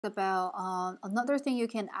About another thing you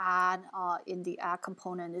can add in the add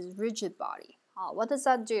component is rigid body. What does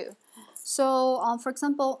that do? So for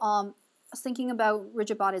example, I was thinking about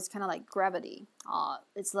rigid body is kind of like gravity.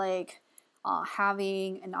 It's like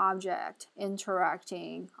having an object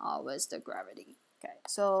interacting with the gravity. Okay,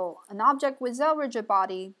 so an object without rigid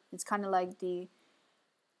body, it's kind of like the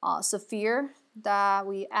sphere that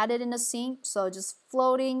we added in the scene. So just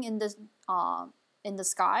floating in the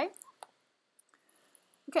sky.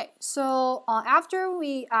 Okay, so after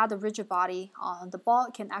we add the rigid body, the ball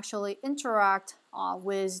can actually interact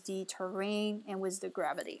with the terrain and with the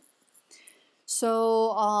gravity.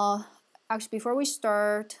 So actually, before we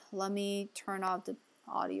start, let me turn off the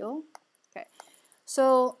audio. Okay,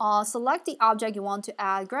 so select the object you want to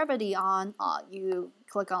add gravity on. You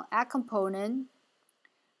click on Add Component,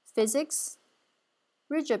 Physics,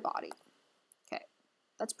 Rigid Body. Okay,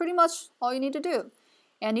 that's pretty much all you need to do.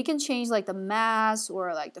 And you can change like the mass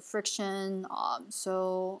or like the friction.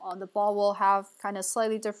 So the ball will have kind of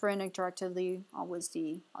slightly different interactivity with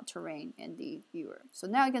the terrain and the viewer. So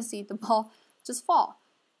now you can see the ball just fall.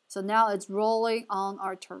 So now it's rolling on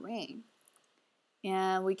our terrain.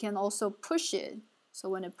 And we can also push it. So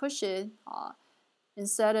when it pushes,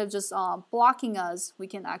 instead of just blocking us, we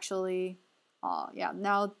can actually,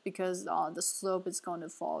 now because the slope is going to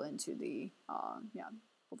fall into the,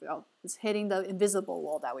 it's hitting the invisible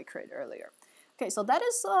wall that we created earlier. Okay, so that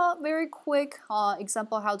is a very quick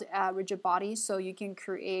example how to add rigid body. So you can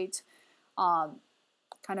create, kind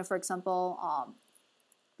of for example,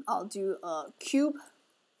 I'll do a cube.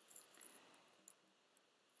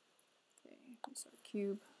 Okay, so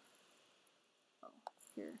cube. Oh,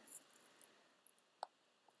 here.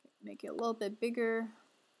 Okay, make it a little bit bigger,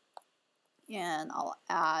 and I'll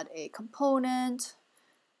add a component,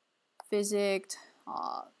 physics.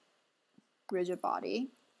 Rigid body.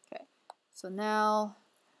 Okay, so now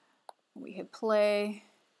when we hit play,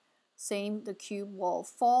 the cube will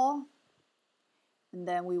fall, and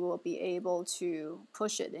then we will be able to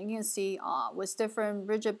push it. And you can see with different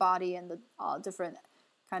rigid body and the different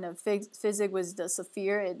kind of physics with the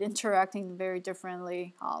sphere, it interacting very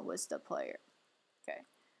differently with the player. Okay,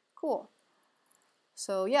 cool.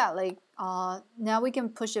 So yeah, like now we can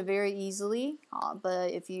push it very easily,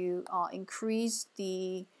 but if you increase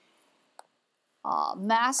the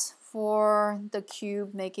mass for the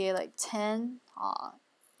cube, make it like 10,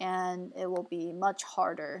 and it will be much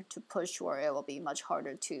harder to push, or it will be much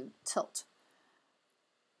harder to tilt.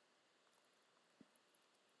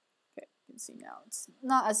 Okay, you can see now it's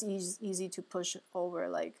not as easy to push over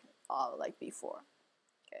like before.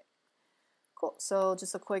 Okay, cool. So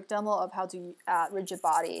just a quick demo of how to add rigid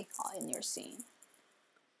body in your scene.